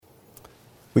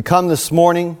We come this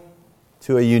morning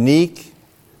to a unique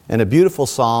and a beautiful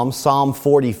psalm, Psalm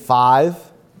 45.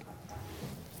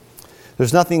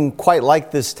 There's nothing quite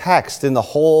like this text in the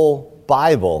whole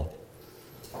Bible.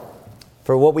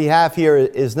 For what we have here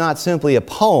is not simply a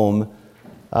poem,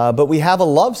 but we have a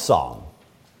love song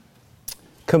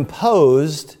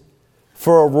composed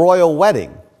for a royal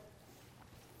wedding.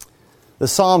 The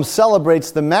psalm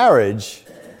celebrates the marriage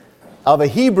of a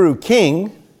Hebrew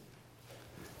king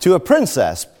to a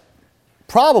princess,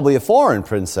 probably a foreign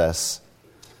princess.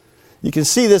 You can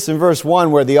see this in verse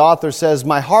 1 where the author says,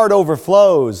 "My heart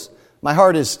overflows." My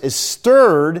heart is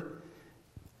stirred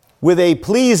with a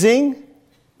pleasing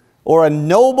or a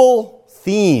noble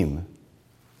theme.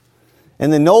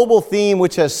 And the noble theme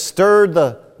which has stirred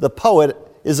the poet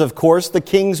is, of course, the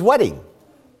king's wedding.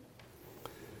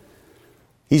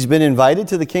 He's been invited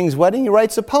to the king's wedding. He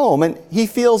writes a poem, and he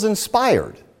feels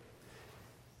inspired.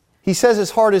 He says his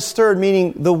heart is stirred,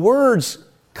 meaning the words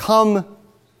come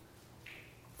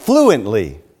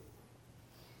fluently.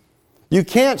 You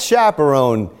can't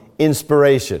chaperone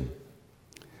inspiration,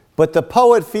 but the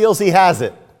poet feels he has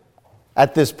it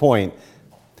at this point.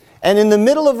 And in the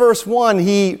middle of verse 1,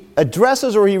 he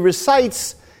addresses or he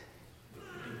recites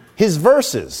his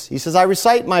verses. He says, I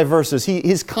recite my verses,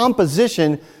 his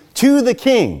composition to the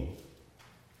king.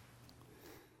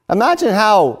 Imagine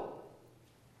how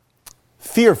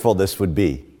fearful this would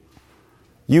be.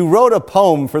 You wrote a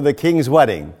poem for the king's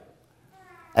wedding,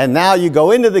 and now you go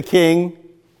into the king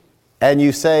and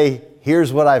you say,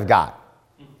 here's what I've got.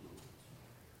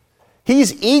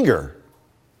 He's eager.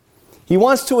 He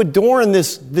wants to adorn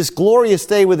this glorious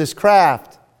day with his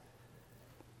craft.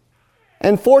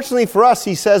 And fortunately for us,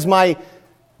 he says, my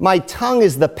tongue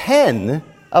is the pen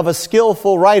of a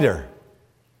skillful writer.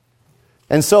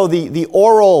 And so the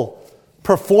oral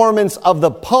performance of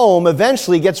the poem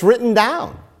eventually gets written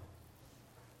down.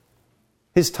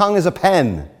 His tongue is a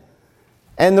pen.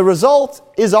 And the result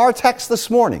is our text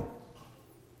this morning.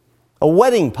 A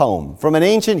wedding poem from an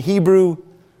ancient Hebrew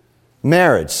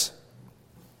marriage.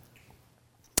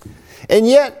 And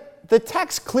yet, the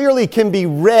text clearly can be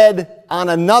read on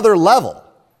another level.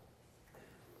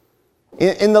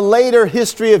 In the later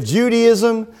history of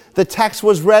Judaism, the text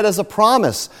was read as a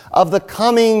promise of the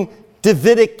coming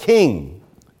Davidic king,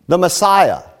 the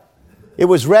Messiah. It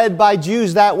was read by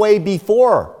Jews that way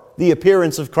before the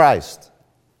appearance of Christ.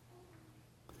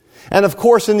 And of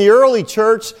course, in the early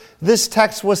church, this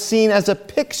text was seen as a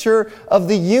picture of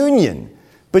the union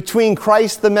between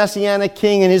Christ, the Messianic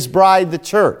King, and his bride, the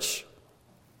church.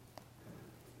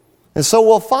 And so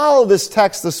we'll follow this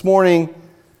text this morning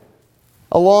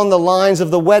along the lines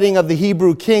of the wedding of the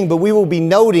Hebrew king, but we will be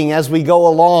noting as we go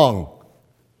along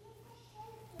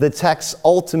the text's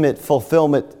ultimate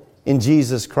fulfillment in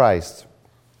Jesus Christ.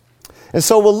 And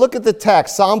so we'll look at the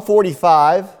text, Psalm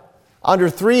 45, under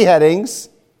three headings: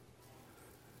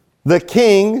 the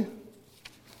king,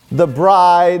 the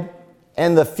bride,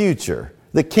 and the future.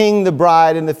 The king, the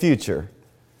bride, and the future.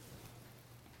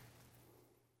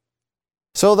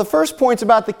 So the first point's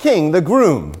about the king, the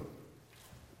groom.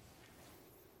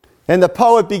 And the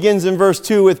poet begins in verse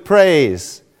 2 with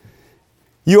praise.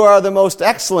 You are the most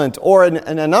excellent, or in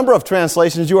a number of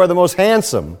translations, you are the most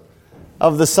handsome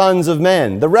of the sons of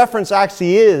men. The reference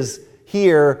actually is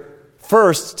here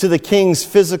first to the king's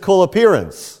physical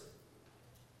appearance.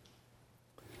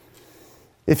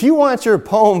 If you want your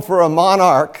poem for a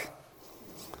monarch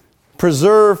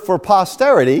preserved for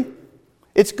posterity,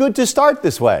 it's good to start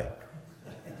this way.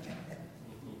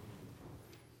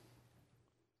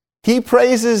 He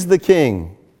praises the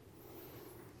king.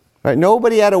 Right?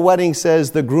 Nobody at a wedding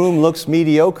says the groom looks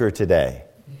mediocre today.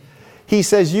 He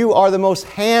says you are the most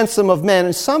handsome of men.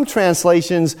 In some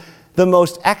translations, the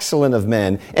most excellent of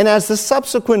men. And as the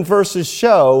subsequent verses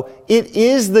show, it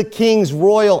is the king's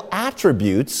royal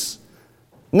attributes,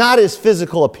 not his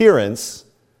physical appearance,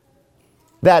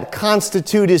 that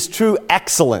constitute his true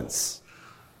excellence.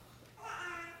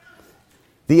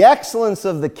 The excellence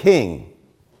of the king,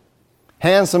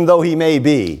 handsome though he may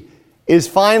be, is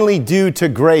finally due to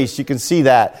grace. You can see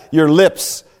that. Your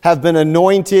lips have been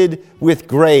anointed with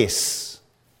grace.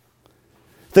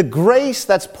 The grace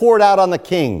that's poured out on the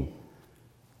king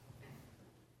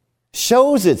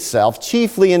shows itself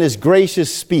chiefly in his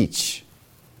gracious speech.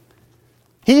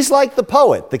 He's like the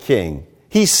poet, the king.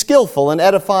 He's skillful in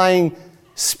edifying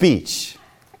speech.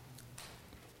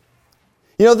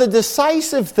 You know, the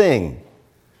decisive thing,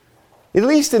 at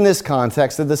least in this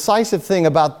context, the decisive thing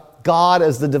about God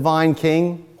as the divine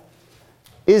king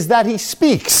is that he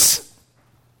speaks.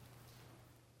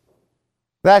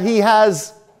 That he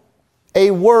has a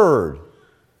word.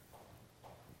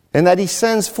 and that he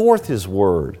sends forth his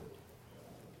word.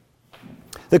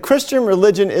 The Christian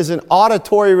religion is an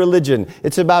auditory religion.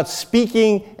 It's about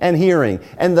speaking and hearing.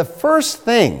 And the first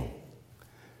thing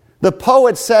the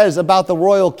poet says about the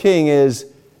royal king is,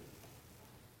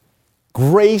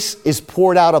 grace is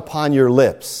poured out upon your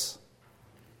lips.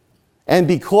 And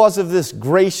because of this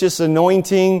gracious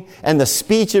anointing and the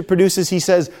speech it produces, he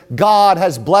says, God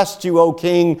has blessed you, O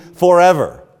king,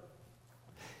 forever.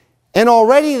 And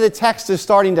already the text is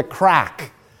starting to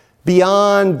crack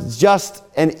beyond just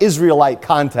an Israelite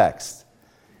context.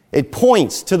 It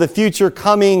points to the future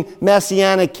coming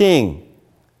Messianic king.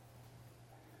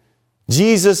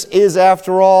 Jesus is,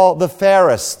 after all, the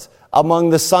fairest among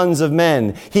the sons of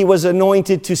men. He was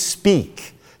anointed to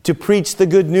speak, to preach the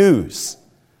good news,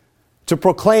 to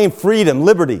proclaim freedom,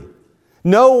 liberty.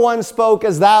 No one spoke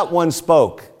as that one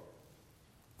spoke,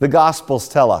 the Gospels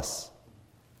tell us.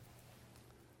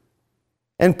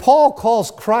 And Paul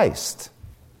calls Christ,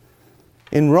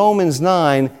 in Romans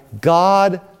 9,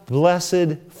 God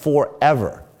blessed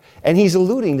forever. And he's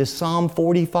alluding to Psalm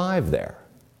 45 there.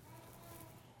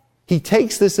 He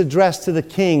takes this address to the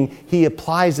king, he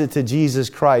applies it to Jesus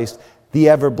Christ, the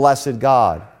ever-blessed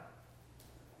God.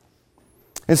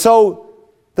 And so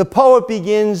the poet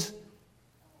begins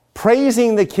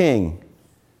praising the king,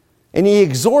 and he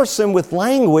exhorts him with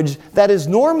language that is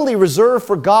normally reserved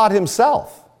for God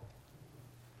himself.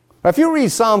 Now, if you read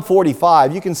Psalm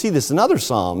 45, you can see this in other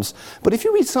Psalms, but if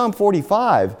you read Psalm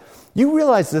 45, you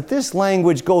realize that this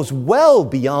language goes well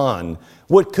beyond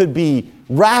what could be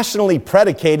rationally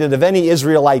predicated of any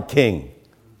Israelite king.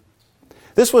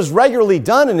 This was regularly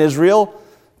done in Israel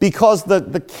because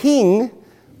the king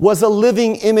was a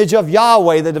living image of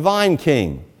Yahweh, the divine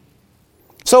king.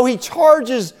 So he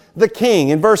charges the king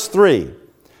in verse 3.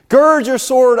 Gird your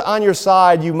sword on your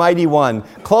side, you mighty one.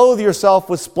 Clothe yourself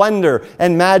with splendor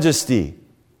and majesty.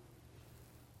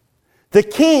 The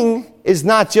king is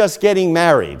not just getting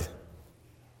married.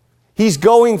 He's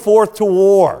going forth to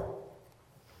war.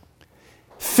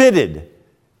 Fitted,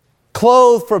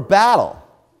 clothed for battle.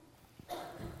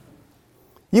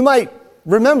 You might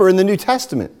remember in the New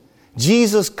Testament,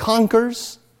 Jesus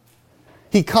conquers.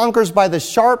 He conquers by the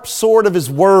sharp sword of his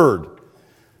word.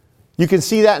 You can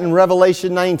see that in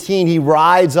Revelation 19. He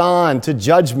rides on to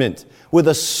judgment with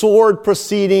a sword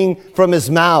proceeding from his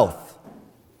mouth.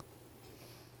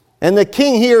 And the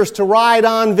king here is to ride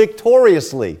on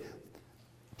victoriously.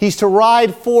 He's to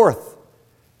ride forth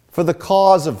for the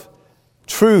cause of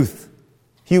truth,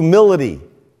 humility,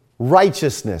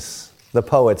 righteousness, the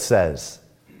poet says.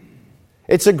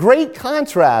 It's a great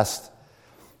contrast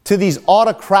to these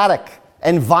autocratic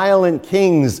and violent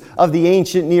kings of the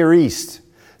ancient Near East.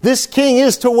 This king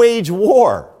is to wage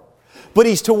war, but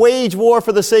he's to wage war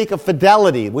for the sake of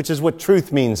fidelity, which is what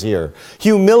truth means here.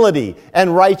 Humility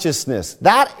and righteousness.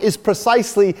 That is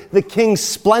precisely the king's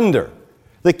splendor,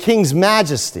 the king's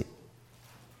majesty.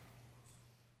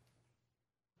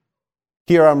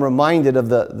 Here I'm reminded of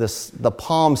the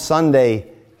Palm Sunday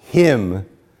hymn.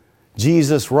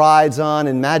 Jesus rides on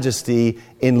in majesty,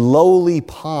 in lowly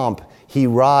pomp he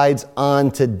rides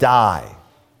on to die.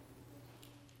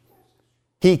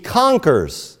 He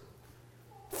conquers,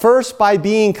 first by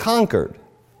being conquered.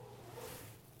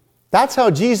 That's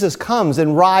how Jesus comes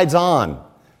and rides on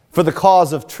for the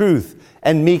cause of truth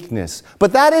and meekness.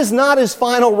 But that is not his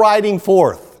final riding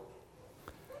forth.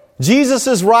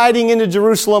 Jesus' riding into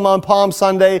Jerusalem on Palm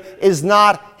Sunday is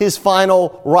not his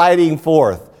final riding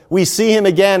forth. We see him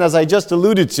again, as I just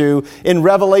alluded to, in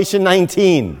Revelation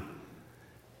 19.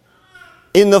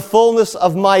 In the fullness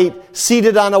of might,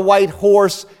 seated on a white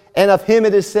horse, and of him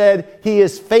it is said, he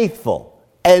is faithful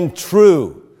and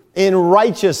true in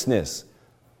righteousness.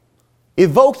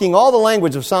 Evoking all the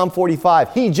language of Psalm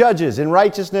 45. He judges in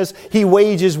righteousness, he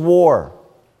wages war.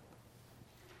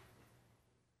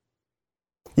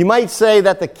 You might say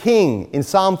that the king in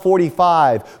Psalm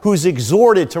 45, who's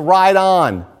exhorted to ride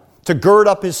on, to gird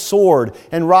up his sword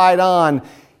and ride on,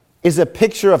 is a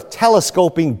picture of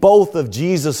telescoping both of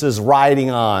Jesus'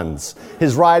 riding ons.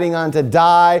 His riding on to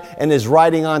die and his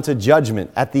riding on to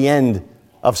judgment at the end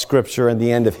of Scripture and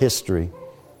the end of history.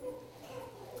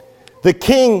 The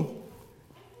king,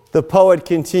 the poet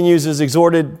continues, is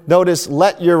exhorted, notice,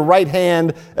 let your right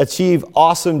hand achieve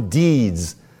awesome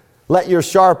deeds. Let your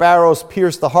sharp arrows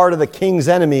pierce the heart of the king's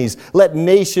enemies. Let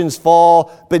nations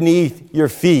fall beneath your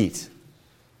feet.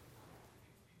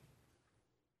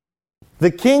 The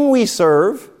king we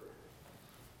serve,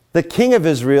 the king of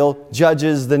Israel,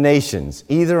 judges the nations,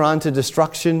 either unto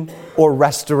destruction or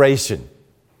restoration.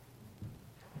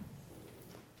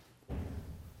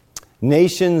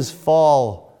 Nations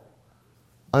fall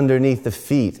underneath the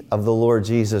feet of the Lord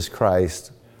Jesus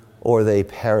Christ, or they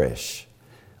perish.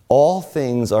 All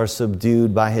things are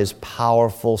subdued by His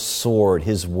powerful sword,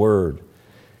 His word.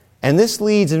 And this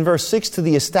leads in verse 6 to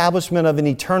the establishment of an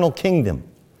eternal kingdom.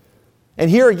 And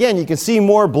here again, you can see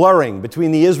more blurring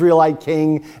between the Israelite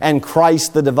king and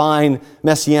Christ, the divine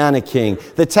messianic king.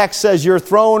 The text says, "Your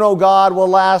throne, O God, will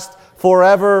last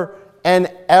forever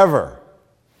and ever."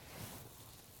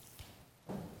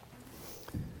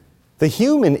 The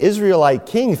human Israelite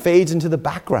king fades into the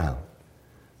background.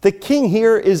 The king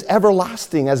here is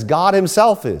everlasting, as God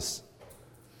Himself is.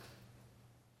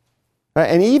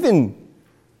 And even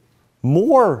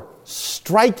more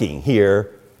striking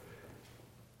here,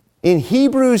 in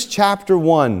Hebrews chapter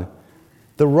 1,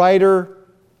 the writer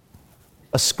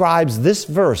ascribes this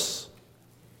verse,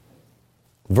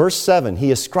 verse 7,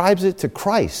 he ascribes it to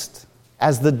Christ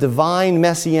as the divine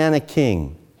messianic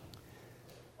king.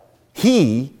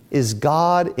 He is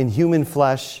God in human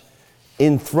flesh,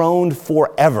 enthroned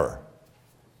forever.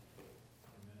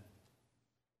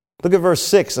 Look at verse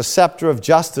 6. "A scepter of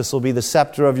justice will be the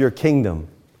scepter of your kingdom."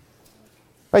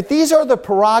 Right? These are the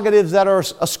prerogatives that are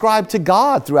ascribed to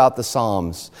God throughout the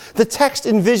Psalms. The text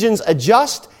envisions a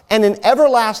just and an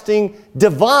everlasting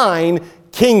divine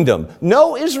kingdom.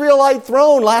 No Israelite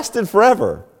throne lasted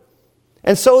forever.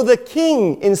 And so the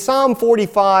king in Psalm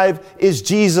 45 is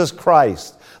Jesus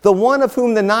Christ, the one of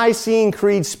whom the Nicene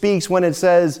Creed speaks when it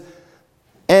says,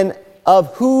 "And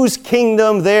of whose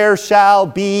kingdom there shall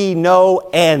be no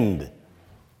end."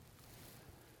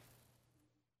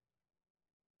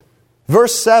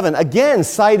 Verse 7, again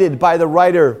cited by the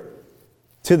writer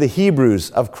to the Hebrews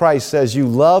of Christ, says, "You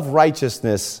love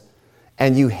righteousness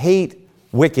and you hate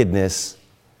wickedness.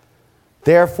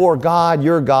 Therefore God,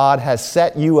 your God, has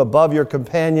set you above your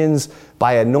companions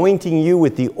by anointing you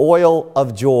with the oil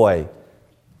of joy."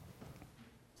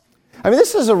 I mean,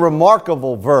 this is a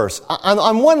remarkable verse.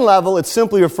 On one level, it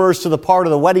simply refers to the part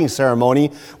of the wedding ceremony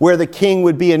where the king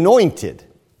would be anointed,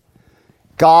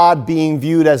 God being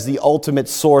viewed as the ultimate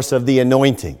source of the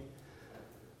anointing.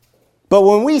 But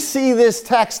when we see this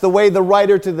text the way the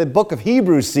writer to the book of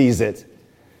Hebrews sees it,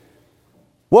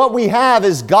 what we have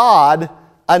is God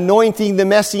anointing the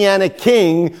messianic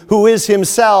king who is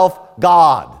himself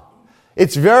God.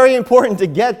 It's very important to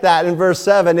get that in verse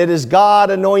 7. It is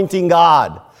God anointing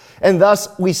God. And thus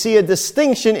we see a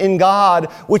distinction in God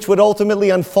which would ultimately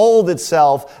unfold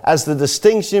itself as the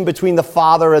distinction between the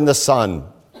Father and the Son.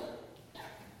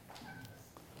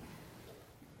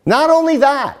 Not only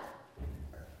that,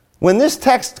 when this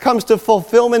text comes to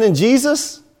fulfillment in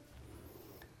Jesus,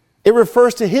 it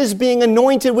refers to His being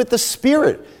anointed with the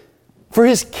Spirit for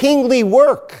His kingly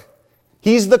work.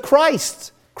 He's the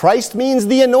Christ. Christ means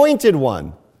the anointed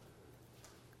one.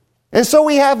 And so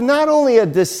we have not only a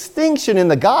distinction in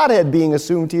the Godhead being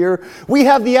assumed here, we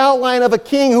have the outline of a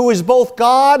king who is both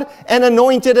God and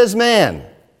anointed as man.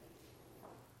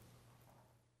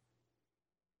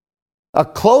 A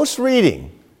close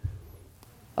reading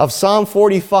of Psalm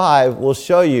 45 will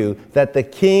show you that the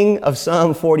king of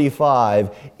Psalm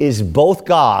 45 is both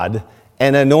God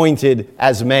and anointed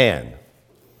as man.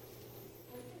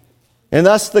 And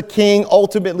thus the king,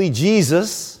 ultimately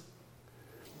Jesus,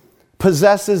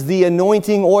 possesses the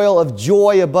anointing oil of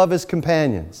joy above his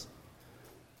companions.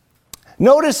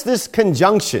 Notice this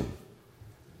conjunction,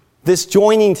 this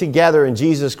joining together in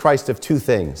Jesus Christ of two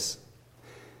things.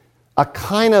 A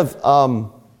kind of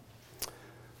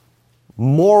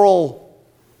moral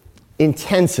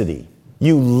intensity.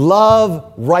 You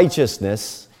love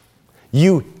righteousness,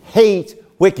 you hate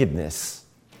wickedness.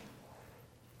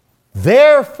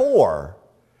 Therefore,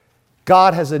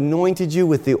 God has anointed you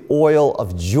with the oil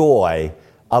of joy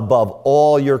above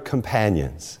all your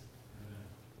companions.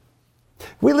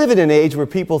 We live in an age where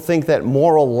people think that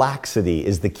moral laxity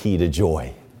is the key to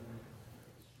joy.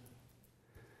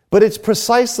 But it's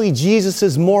precisely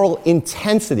Jesus' moral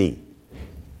intensity.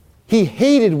 He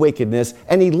hated wickedness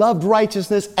and he loved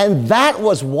righteousness, and that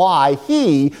was why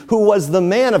he, who was the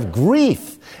man of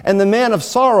grief and the man of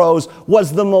sorrows,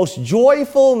 was the most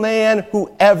joyful man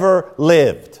who ever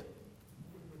lived.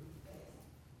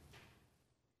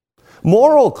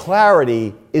 Moral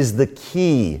clarity is the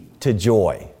key to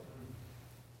joy.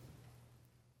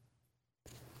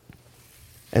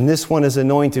 And this one is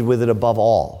anointed with it above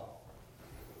all.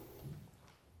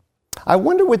 I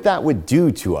wonder what that would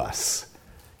do to us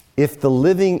if the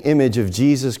living image of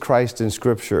Jesus Christ in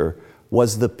Scripture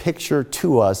was the picture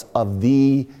to us of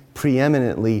the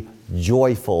preeminently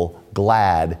joyful,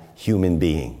 glad human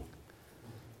being.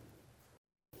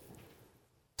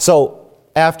 So,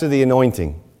 after the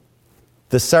anointing,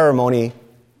 the ceremony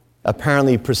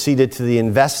apparently proceeded to the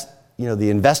the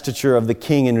investiture of the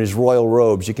king in his royal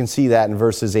robes. You can see that in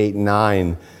verses 8 and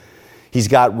 9. He's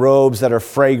got robes that are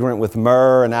fragrant with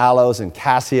myrrh and aloes and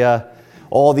cassia,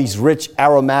 all these rich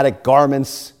aromatic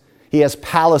garments. He has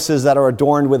palaces that are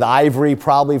adorned with ivory,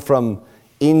 probably from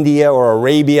India or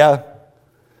Arabia.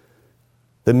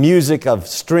 The music of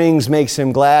strings makes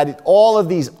him glad. All of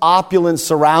these opulent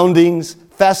surroundings,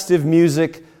 festive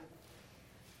music,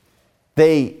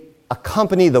 they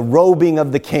accompany the robing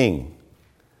of the king.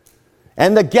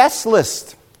 And the guest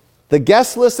list at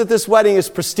this wedding is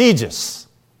prestigious.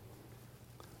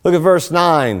 Look at verse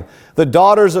 9. The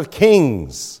daughters of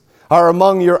kings are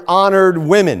among your honored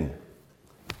women.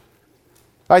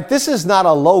 All right, this is not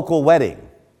a local wedding.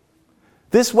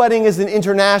 This wedding is an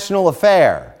international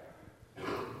affair.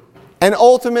 And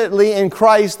ultimately, in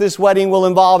Christ, this wedding will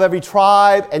involve every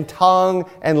tribe and tongue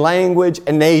and language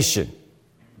and nation.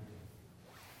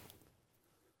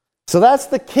 So that's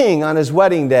the king on his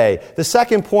wedding day. The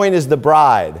second point is the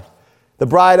bride. The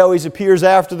bride always appears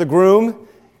after the groom,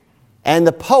 and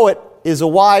the poet is a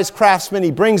wise craftsman.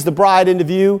 He brings the bride into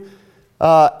view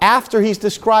after he's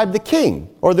described the king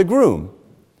or the groom.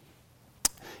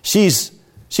 She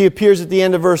appears at the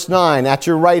end of verse 9. At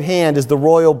your right hand is the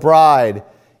royal bride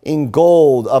in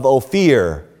gold of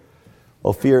Ophir.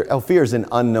 Ophir is an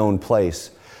unknown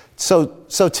place. So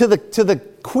to the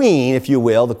queen, if you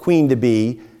will, the queen to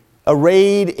be,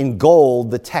 arrayed in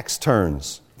gold, the text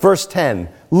turns. Verse 10,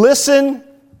 listen,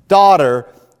 daughter,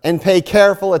 and pay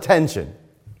careful attention.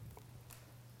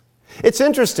 It's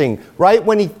interesting, right?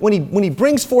 When he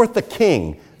brings forth the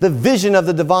king, the vision of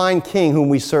the divine king whom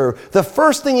we serve, the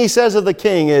first thing he says of the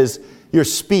king is, your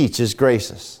speech is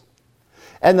gracious.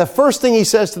 And the first thing he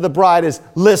says to the bride is,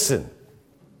 listen.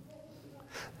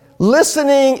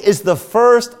 Listening is the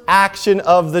first action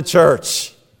of the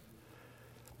church.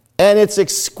 And it's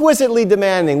exquisitely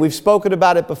demanding. We've spoken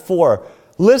about it before.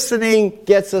 Listening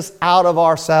gets us out of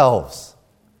ourselves.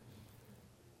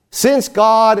 Since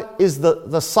God is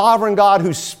the sovereign God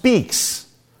who speaks,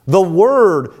 the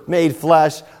Word made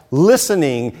flesh,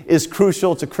 listening is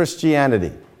crucial to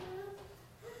Christianity.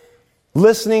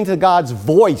 Listening to God's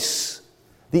voice,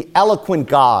 the eloquent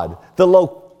God, the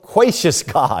loquacious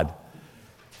God,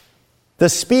 the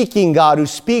speaking God who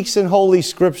speaks in Holy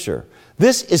Scripture.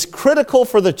 This is critical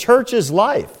for the church's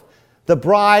life. The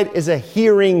bride is a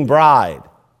hearing bride.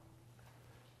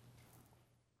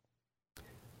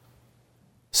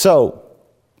 So,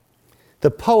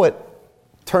 the poet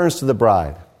turns to the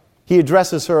bride. He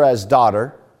addresses her as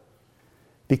daughter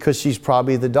because she's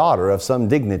probably the daughter of some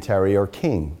dignitary or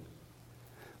king.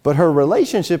 But her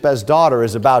relationship as daughter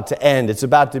is about to end. It's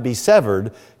about to be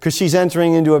severed because she's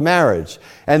entering into a marriage.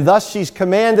 And thus she's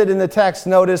commanded in the text,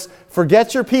 notice,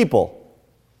 forget your people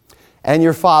and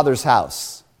your father's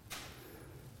house.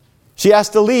 She has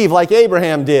to leave like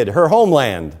Abraham did, her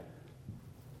homeland,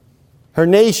 her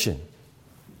nation.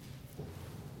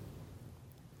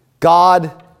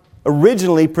 God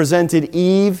originally presented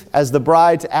Eve as the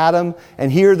bride to Adam,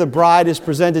 and here the bride is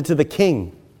presented to the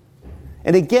king.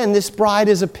 And again, this bride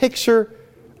is a picture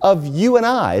of you and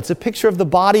I. It's a picture of the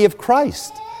body of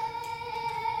Christ.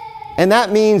 And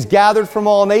that means gathered from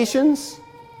all nations.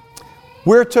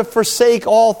 We're to forsake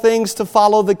all things to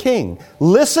follow the king.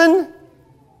 Listen,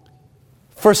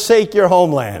 forsake your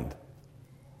homeland.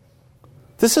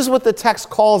 This is what the text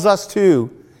calls us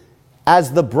to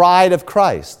as the bride of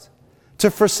Christ.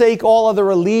 To forsake all other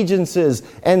allegiances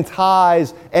and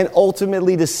ties and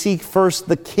ultimately to seek first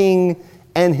the king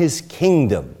and his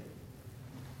kingdom.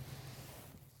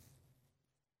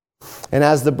 And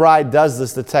as the bride does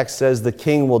this, the text says the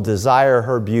king will desire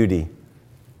her beauty.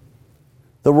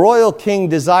 The royal king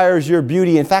desires your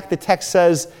beauty. In fact, the text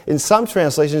says in some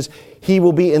translations, he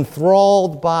will be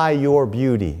enthralled by your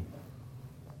beauty.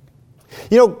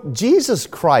 You know, Jesus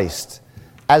Christ,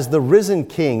 as the risen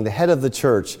king, the head of the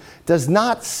church, does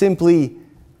not simply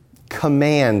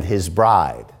command his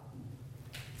bride,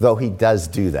 though he does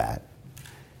do that.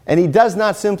 And he does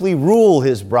not simply rule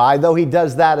his bride, though he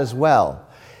does that as well.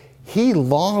 He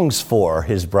longs for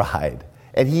his bride,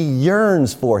 and he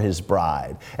yearns for his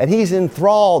bride, and he's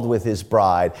enthralled with his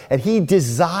bride, and he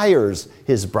desires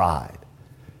his bride.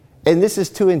 And this is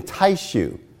to entice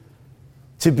you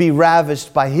to be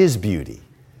ravished by his beauty.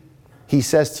 He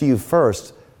says to you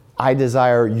first, I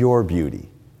desire your beauty.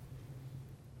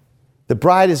 The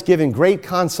bride is given great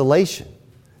consolation.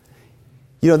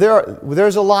 You know,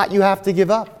 there's a lot you have to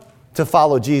give up to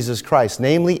follow Jesus Christ,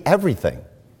 namely everything.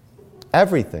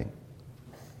 Everything.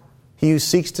 He who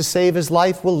seeks to save his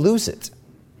life will lose it.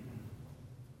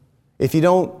 If you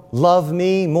don't love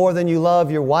me more than you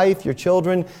love your wife, your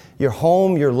children, your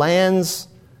home, your lands,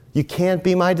 you can't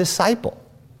be my disciple.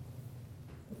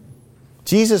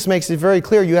 Jesus makes it very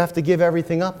clear you have to give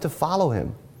everything up to follow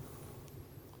him.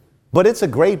 But it's a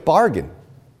great bargain.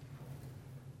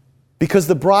 Because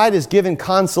the bride is given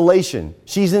consolation.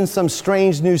 She's in some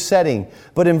strange new setting.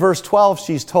 But in verse 12,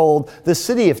 she's told, the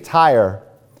city of Tyre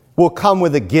will come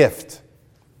with a gift.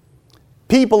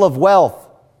 People of wealth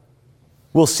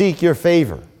will seek your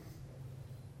favor.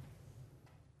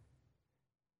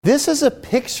 This is a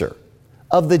picture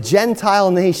of the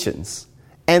Gentile nations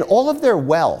and all of their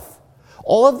wealth,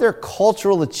 all of their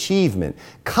cultural achievement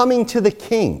coming to the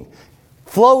king,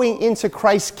 flowing into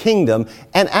Christ's kingdom,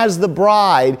 and as the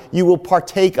bride, you will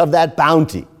partake of that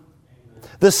bounty.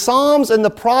 The Psalms and the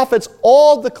prophets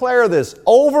all declare this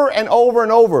over and over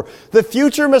and over. The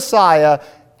future Messiah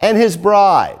and his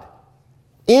bride.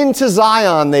 Into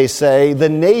Zion, they say, the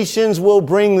nations will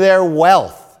bring their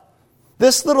wealth.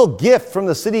 This little gift from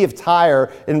the city of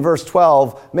Tyre in verse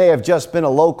 12 may have just been a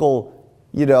local,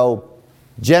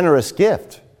 generous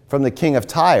gift from the king of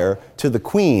Tyre to the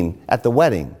queen at the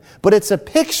wedding. But it's a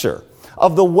picture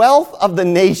of the wealth of the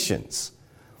nations,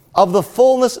 of the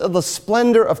fullness of the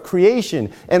splendor of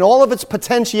creation, and all of its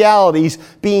potentialities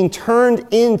being turned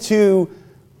into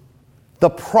the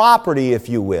property, if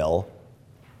you will,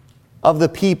 of the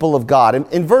people of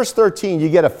God. In verse 13, you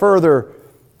get a further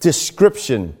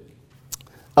description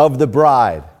of the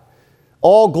bride.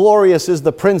 All glorious is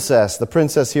the princess. The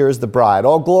princess here is the bride.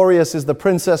 All glorious is the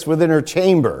princess within her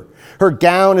chamber. Her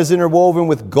gown is interwoven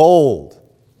with gold.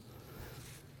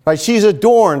 Right? She's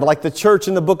adorned like the church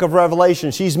in the book of Revelation.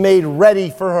 She's made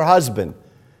ready for her husband.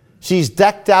 She's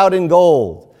decked out in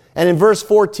gold. And in verse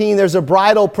 14, there's a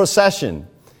bridal procession.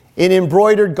 In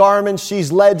embroidered garments,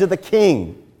 she's led to the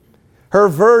king. Her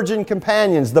virgin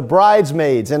companions, the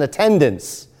bridesmaids and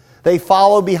attendants, they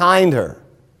follow behind her.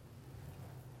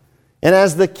 And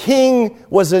as the king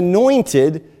was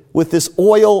anointed with this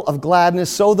oil of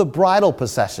gladness, so the bridal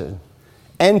procession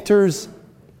enters,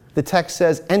 the text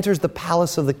says, enters the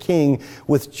palace of the king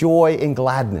with joy and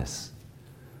gladness.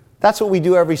 That's what we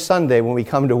do every Sunday when we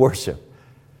come to worship.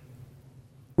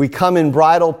 We come in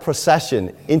bridal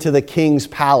procession into the king's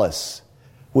palace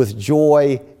with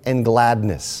joy and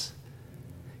gladness.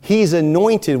 He's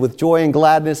anointed with joy and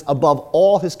gladness above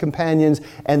all his companions,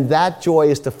 and that joy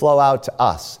is to flow out to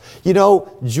us.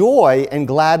 Joy and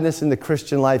gladness in the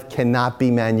Christian life cannot be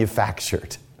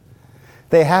manufactured.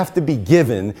 They have to be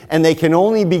given, and they can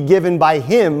only be given by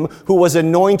him who was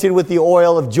anointed with the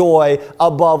oil of joy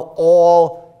above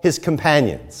all his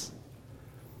companions.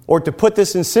 Or to put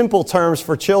this in simple terms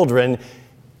for children,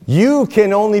 you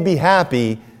can only be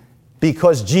happy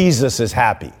because Jesus is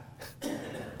happy.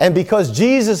 And because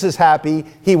Jesus is happy,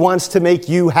 he wants to make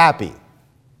you happy.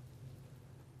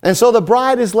 And so the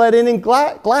bride is led in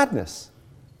gladness.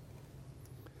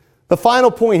 The final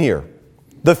point here,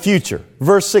 the future.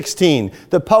 Verse 16,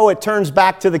 the poet turns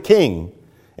back to the king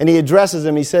and he addresses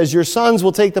him. He says, your sons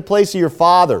will take the place of your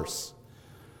fathers.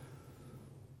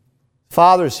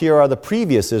 Fathers here are the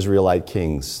previous Israelite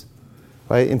kings.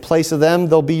 Right? In place of them,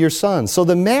 they'll be your sons. So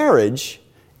the marriage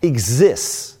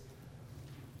exists.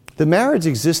 The marriage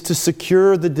exists to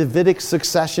secure the Davidic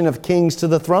succession of kings to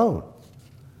the throne.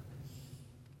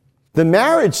 The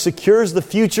marriage secures the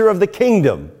future of the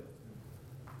kingdom.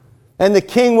 And the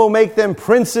king will make them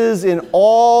princes in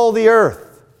all the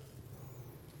earth.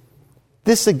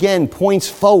 This again points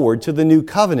forward to the new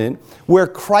covenant where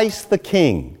Christ the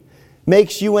King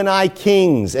makes you and I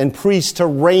kings and priests to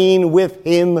reign with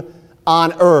him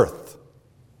on earth.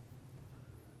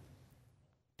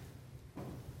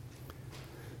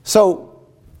 So,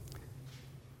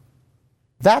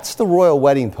 that's the royal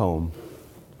wedding poem.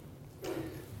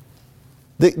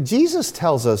 Jesus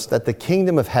tells us that the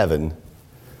kingdom of heaven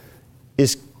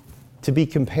is to be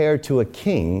compared to a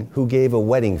king who gave a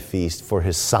wedding feast for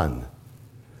his son.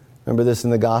 Remember this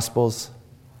in the Gospels?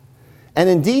 And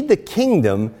indeed, the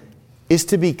kingdom is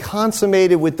to be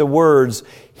consummated with the words,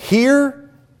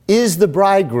 here is the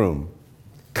bridegroom.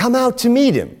 Come out to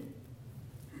meet him.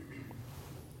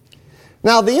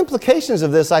 Now, the implications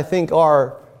of this, I think,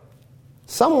 are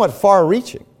somewhat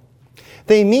far-reaching.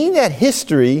 They mean that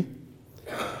history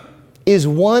is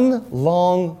one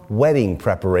long wedding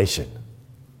preparation.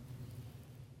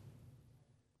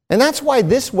 And that's why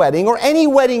this wedding, or any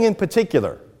wedding in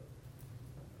particular,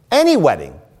 any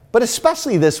wedding, but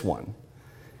especially this one,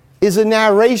 is a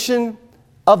narration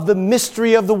of the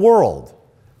mystery of the world,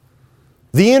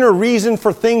 the inner reason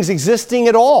for things existing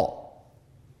at all.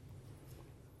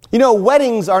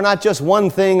 Weddings are not just one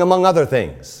thing among other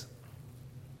things.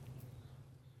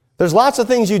 There's lots of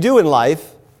things you do in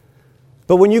life,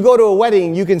 But when you go to a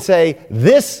wedding, you can say,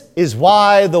 this is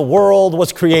why the world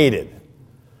was created.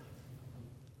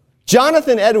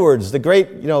 Jonathan Edwards, the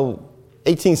great,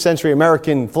 18th century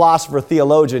American philosopher,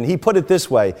 theologian, he put it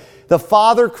this way: the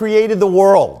Father created the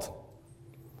world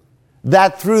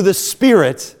that through the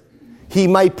Spirit he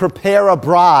might prepare a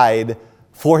bride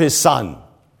for his Son.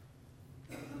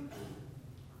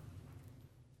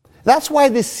 That's why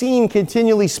this scene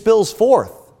continually spills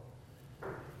forth.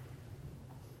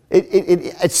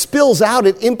 It spills out,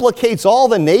 it implicates all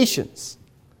the nations.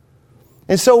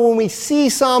 And so when we see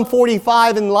Psalm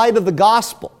 45 in light of the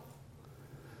gospel,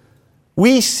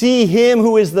 we see him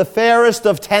who is the fairest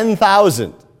of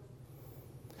 10,000,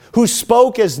 who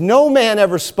spoke as no man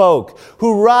ever spoke,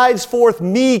 who rides forth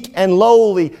meek and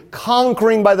lowly,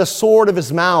 conquering by the sword of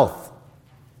his mouth.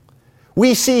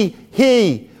 We see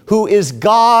he who is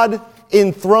God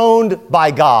enthroned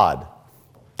by God,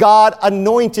 God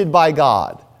anointed by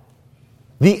God,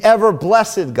 the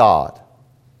ever-blessed God.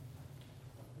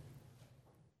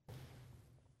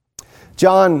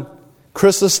 John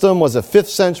Chrysostom was a 5th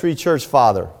century church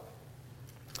father.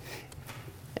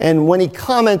 And when he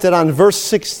commented on verse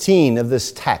 16 of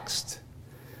this text,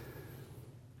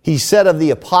 he said of the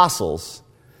apostles,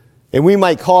 and we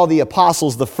might call the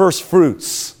apostles the first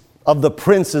fruits of the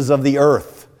princes of the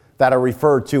earth that are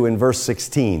referred to in verse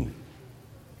 16.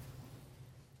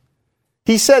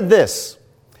 He said this.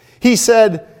 He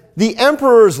said, the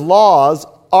emperor's laws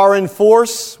are in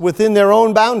force within their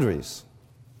own boundaries.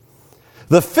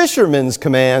 The fisherman's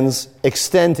commands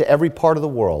extend to every part of the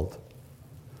world.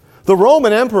 The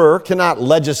Roman emperor cannot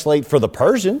legislate for the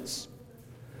Persians,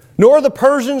 nor the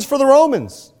Persians for the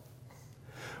Romans.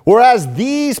 Whereas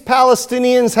these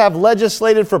Palestinians have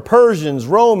legislated for Persians,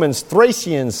 Romans,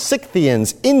 Thracians,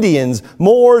 Scythians, Indians,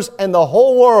 Moors, and the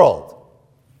whole world.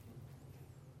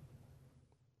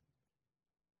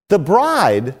 The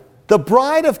bride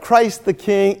of Christ the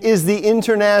King is the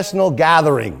international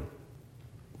gathering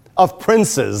of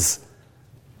princes,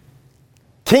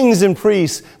 kings and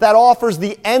priests that offers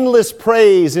the endless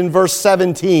praise in verse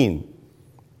 17.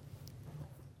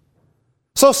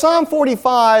 So Psalm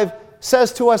 45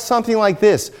 says to us something like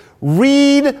this: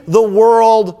 read the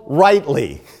world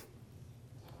rightly.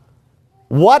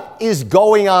 What is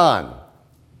going on?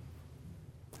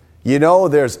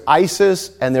 There's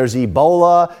ISIS, and there's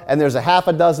Ebola, and there's a half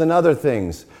a dozen other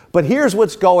things. But here's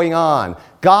what's going on.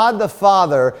 God the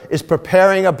Father is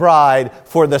preparing a bride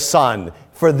for the Son.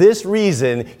 For this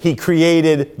reason, he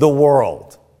created the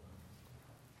world.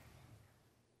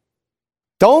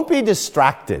 Don't be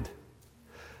distracted.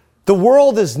 The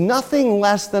world is nothing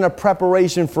less than a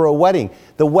preparation for a wedding,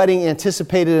 the wedding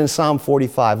anticipated in Psalm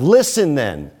 45. Listen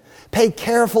then. Pay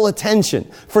careful attention.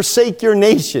 Forsake your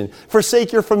nation.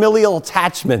 Forsake your familial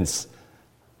attachments.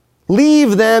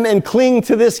 Leave them and cling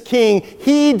to this King.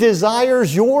 He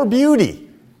desires your beauty.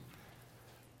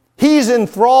 He's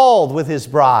enthralled with his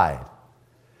bride.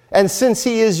 And since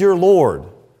he is your Lord,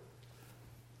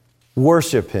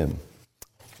 worship him.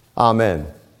 Amen.